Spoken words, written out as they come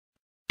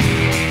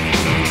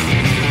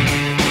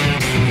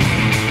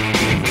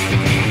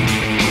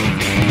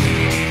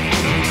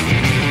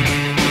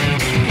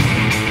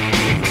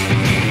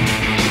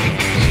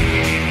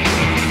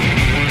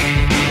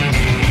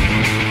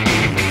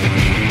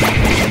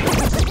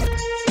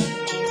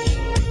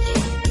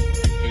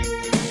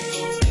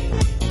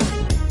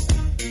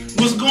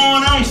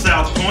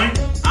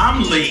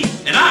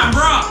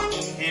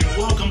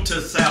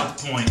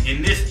Southpointe,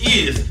 and this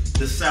is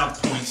the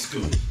Southpointe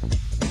School.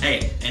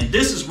 Hey, and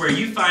this is where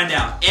you find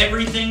out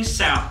everything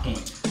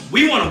Southpointe.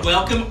 We want to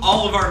welcome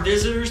all of our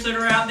visitors that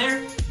are out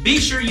there. Be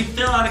sure you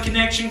fill out a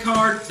connection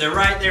card. They're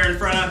right there in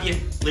front of you.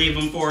 Leave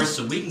them for us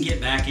so we can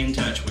get back in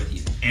touch with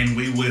you. And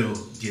we will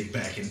get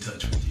back in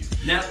touch with you.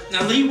 Now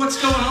Lee,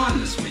 what's going on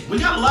this week? We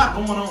got a lot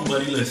going on,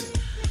 buddy. Listen,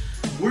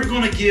 we're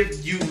going to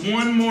give you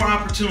one more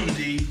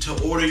opportunity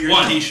to order your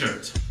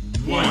t-shirts.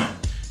 One.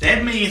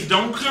 That means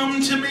don't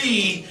come to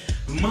me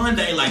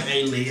Monday like,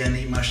 hey Lee, I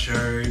need my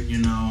shirt. You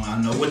know,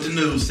 I know what the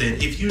news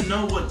said. If you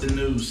know what the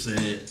news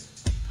said,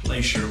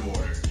 place your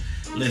order.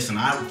 Listen,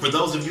 for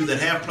those of you that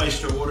have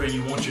placed your order and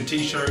you want your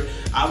t-shirt,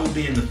 I will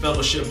be in the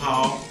fellowship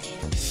hall,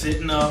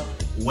 sitting up,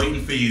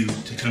 waiting for you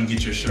to come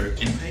get your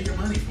shirt and pay your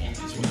money for them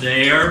as well.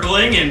 They are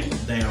blinging.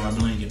 They are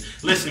blinging.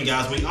 Listen,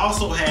 guys, we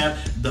also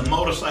have the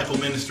motorcycle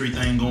ministry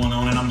thing going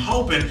on, and I'm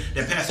hoping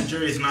that Pastor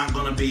Jerry is not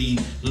going to be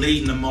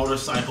leading the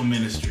motorcycle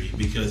ministry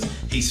because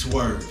he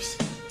swerves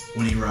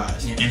when he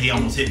rides, and he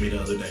almost hit me the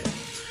other day.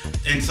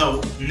 And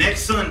so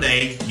next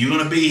Sunday, you're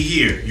going to be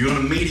here. You're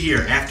going to meet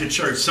here after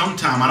church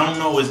sometime. I don't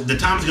know. The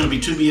time's going to be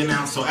to be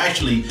announced. So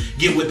actually,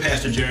 get with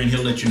Pastor Jerry, and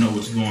he'll let you know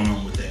what's going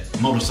on with that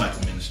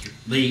motorcycle ministry.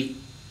 Lee,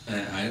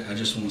 I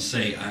just want to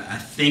say, I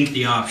think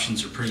the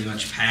options are pretty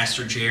much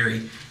Pastor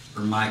Jerry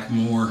or Mike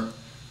Moore.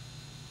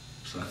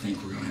 So I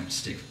think we're going to have to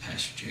stick with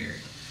Pastor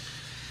Jerry.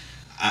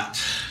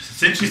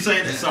 Since you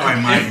say that, sorry,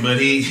 Mike, but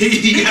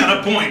he got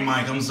a point,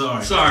 Mike. I'm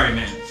sorry. Sorry,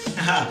 man.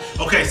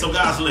 Okay, so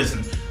guys,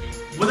 listen.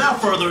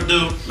 Without further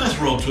ado, let's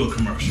roll to a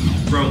commercial.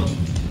 Roll.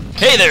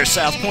 Hey there,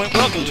 Southpointe.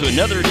 Welcome to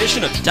another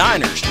edition of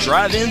Diners,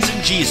 Drive-Ins,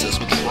 and Jesus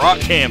with Brock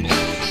Campbell.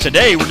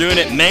 Today we're doing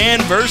it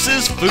man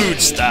versus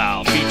food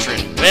style,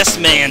 featuring Wes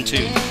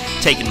Mantu,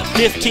 taking the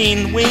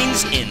 15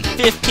 wings in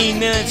 15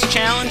 minutes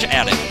challenge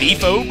out at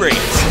Beef O'Brady's.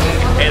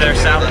 Hey there,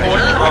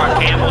 Southpointe.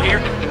 Brock Campbell here.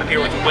 I'm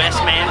here with Wes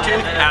Mantu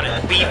out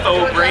at Beef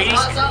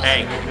O'Brady's.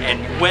 Hey,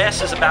 and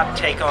Wes is about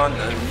to take on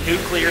the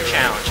nuclear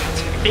challenge.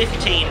 It's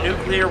 15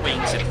 nuclear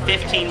wings in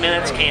 15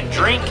 minutes. Can't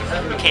drink,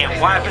 can't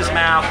wipe his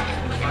mouth.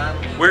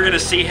 We're gonna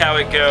see how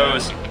it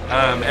goes.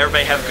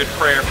 Everybody have a good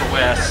prayer for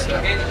Wes.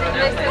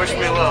 Wish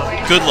me luck.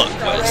 Good luck,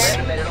 Wes.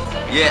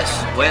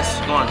 Yes, Wes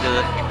is going to do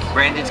it.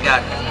 Brandon's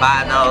got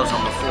 $5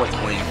 on the fourth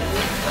wing,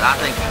 but I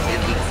think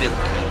it'll be 50.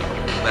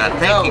 But I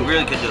think he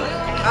really could do it.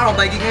 I don't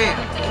think he can.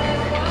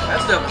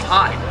 That stuff is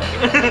hot.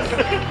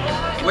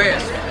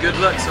 Wes, good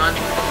luck, son.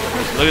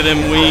 Look at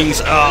them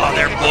wings. Oh,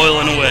 they're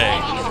boiling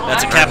away.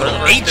 That's a capital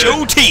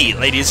H-O-T,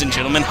 ladies and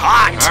gentlemen.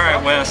 Hot! All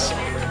right, Wes.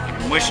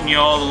 I'm wishing you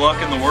all the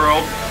luck in the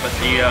world, but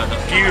the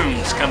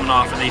fumes coming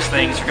off of these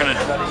things are going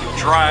to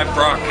drive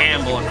Brock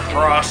Campbell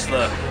across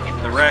the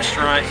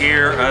restaurant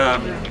here.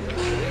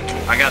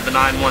 I got the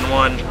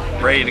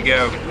 911 ready to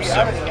go,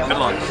 so good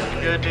luck.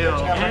 Good deal.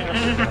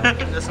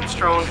 There's some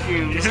strong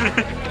fumes.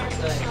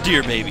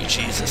 Dear baby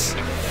Jesus,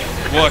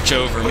 watch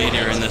over me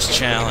during this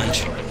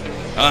challenge.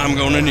 I'm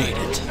going to need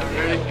it.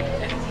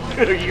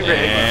 Are you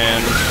ready?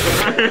 And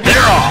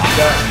they're off.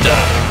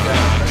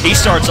 Done. He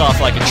starts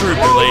off like a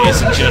trooper,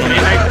 ladies and gentlemen.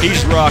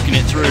 He's rocking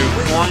it through.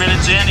 4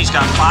 minutes in, he's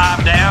got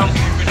 5 down.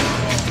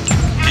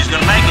 He's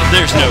gonna make it.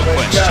 There's no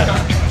question.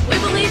 We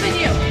believe in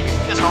you.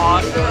 It's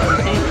hot.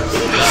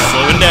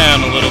 Slowing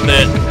down a little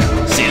bit.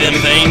 See them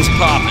veins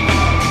popping.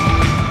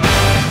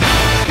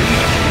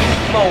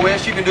 Come on,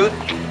 Wes, you can do it.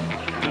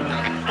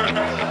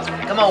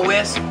 Come on,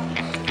 Wes.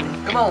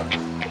 Come on.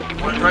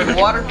 Want a drink of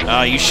water?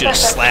 Oh, you should have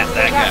slapped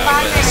that guy,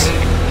 Wes.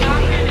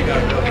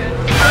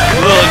 A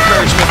little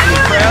encouragement from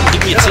the crowd. He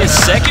gets his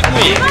second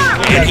win,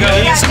 and he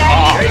is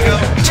off,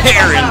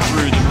 tearing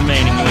through the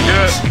remaining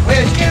wings.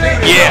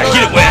 Yeah,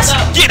 get it, Wes.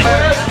 Get it.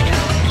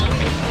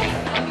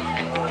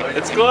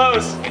 It's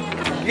close.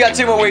 You got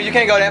 2 more wings. You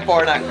can't go that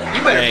far tonight.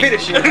 You better Hey,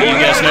 finish it. you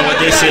guys know what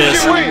this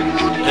is.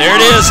 There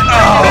it is.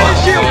 Oh,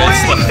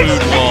 that's the food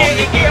wall.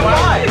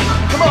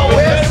 Come on,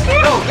 Wes.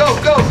 Go, go,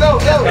 go, go,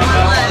 go.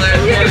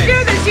 You can do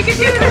this. You can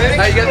do this.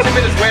 Now you got 2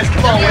 minutes, Wes.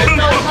 Come on, Wes.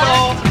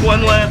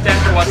 One left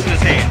after what's in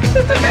his hand.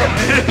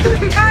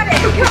 Got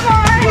it. Come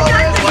on.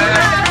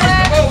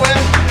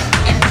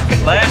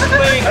 Last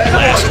wing.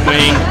 Last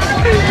wing.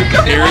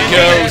 Here it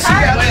goes.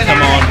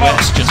 Come on,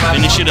 Wes. Just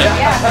finish it up.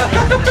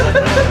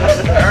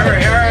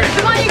 Hurry, hurry.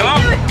 Come on, you Come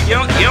can on. do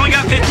it. You only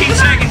got 15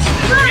 seconds.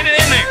 Get it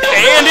in there.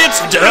 And it's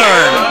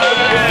done.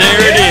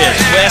 There it is.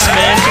 Wes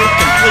Mantu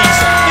completes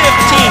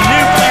 15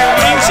 nuclear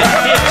wings in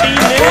 15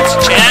 minutes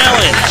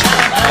challenge.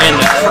 And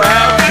the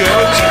crowd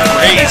goes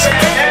crazy.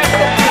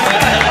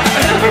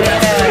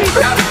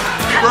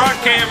 Brock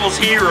Campbell's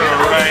hero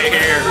right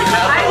here.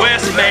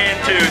 Wes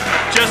Mantu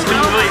just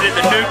completed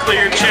the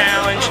nuclear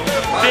challenge.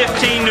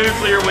 15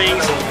 nuclear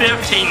wings in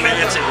 15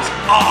 minutes. It was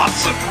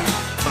awesome.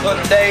 So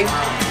today,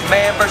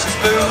 man versus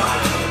food.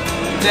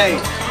 Today,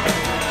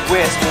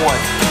 Wes won.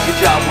 Good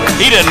job, Wes.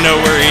 He doesn't know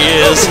where he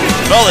is.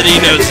 All that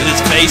he knows is that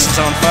his face is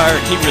on fire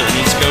and he really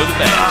needs to go to the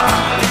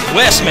bathroom.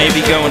 Wes may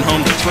be going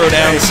home to throw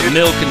down some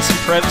milk and some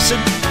Prevacid,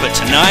 But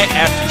tonight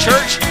after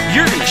church,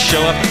 you're going to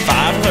show up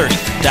at 5:30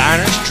 for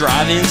Diners,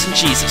 Drive-Ins, and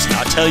Jesus.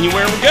 Not telling you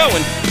where we're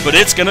going, but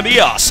it's going to be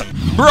awesome.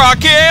 Brock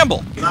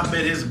Campbell. I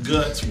bet his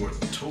guts were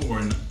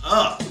torn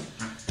up.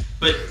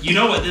 But you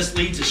know what this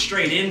leads us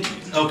straight into?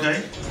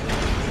 Okay.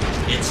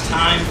 It's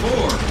time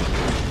for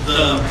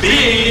the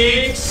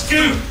Big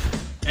Scoop.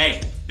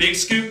 Hey, Big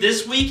Scoop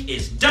this week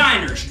is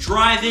Diners,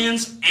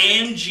 Drive-Ins,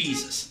 and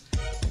Jesus.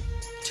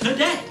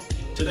 Today,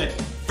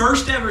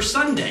 first ever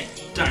Sunday,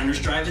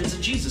 Diners, Drive-Ins,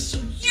 and Jesus. So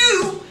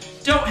you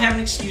don't have an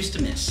excuse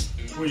to miss.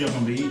 Where y'all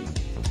gonna be eating?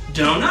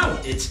 Don't know.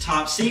 It's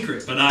top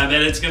secret, but I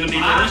bet it's going to be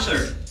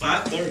delicious.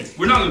 5:30.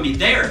 We're not going to be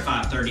there at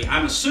 5:30.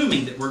 I'm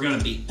assuming that we're going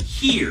to be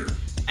here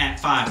at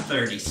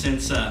 5:30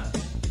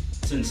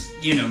 since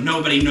you know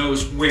nobody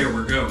knows where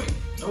we're going.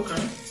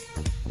 Okay.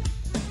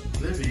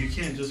 Livy, you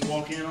can't just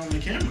walk in on the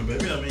camera,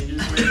 baby. I mean, you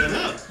just made that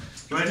up.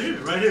 Right here.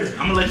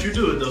 I'm gonna let you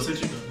do it though, since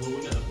you know. Well,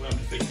 we'll have to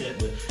fix that,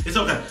 but it's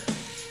okay.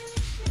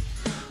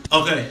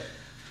 Okay.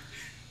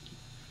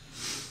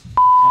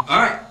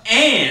 All right,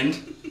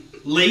 and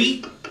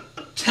Lee,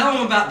 tell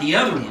them about the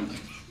other one.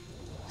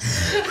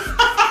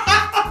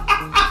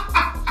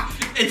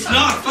 It's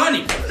not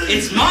funny.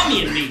 It's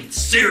Mommy and Me. It's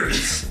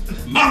serious.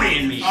 Mommy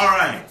and Me. All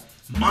right.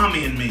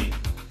 Mommy and Me.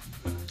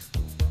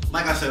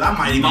 Like I said, I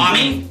might even.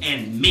 Mommy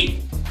and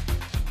Me.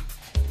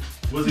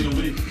 What's it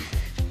gonna be?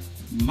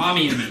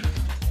 Mommy and Me.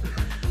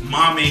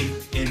 Mommy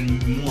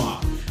and moi.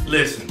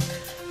 Listen,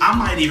 I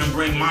might even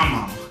bring my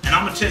mama, and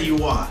I'm gonna tell you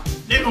why.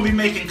 They're gonna be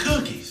making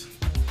cookies.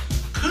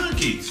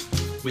 Cookies.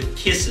 With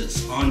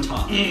kisses on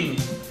top.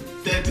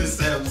 That just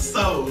sounds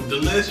so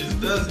delicious,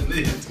 doesn't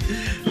it?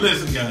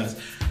 Listen, guys.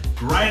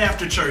 Right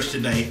after church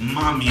today,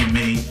 Mommy and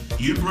Me,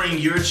 you bring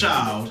your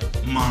child,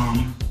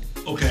 Mom,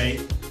 okay?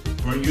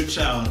 Bring your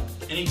child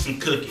and eat some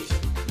cookies.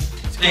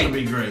 It's gonna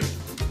be great.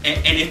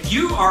 And if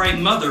you are a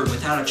mother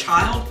without a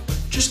child,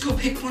 just go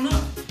pick one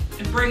up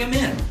and bring them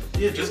in.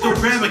 Yeah, just go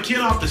grab a kid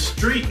off the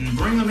street and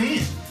bring them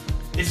in.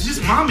 It's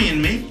just Mommy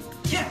and Me.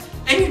 Yeah,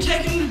 and you're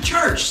taking them to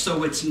church,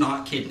 so it's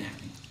not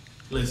kidnapping.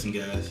 Listen,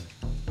 guys.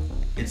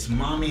 It's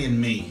Mommy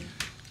and Me.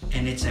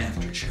 And it's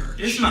after church.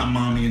 It's not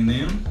Mommy and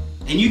them.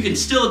 And you can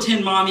still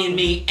attend Mommy and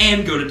Me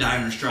and go to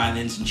Diners,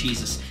 Drive-Ins, and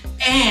Jesus.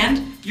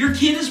 And your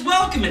kid is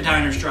welcome at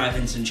Diners,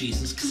 Drive-Ins, and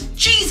Jesus, because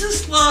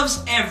Jesus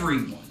loves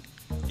everyone.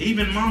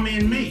 Even Mommy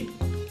and Me.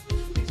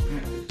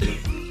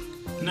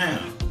 Now,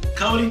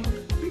 Cody,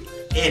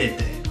 edit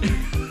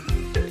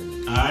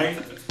that. Alright?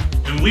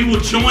 And we will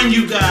join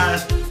you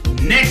guys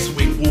next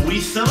week where we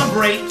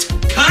celebrate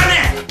Cut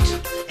it!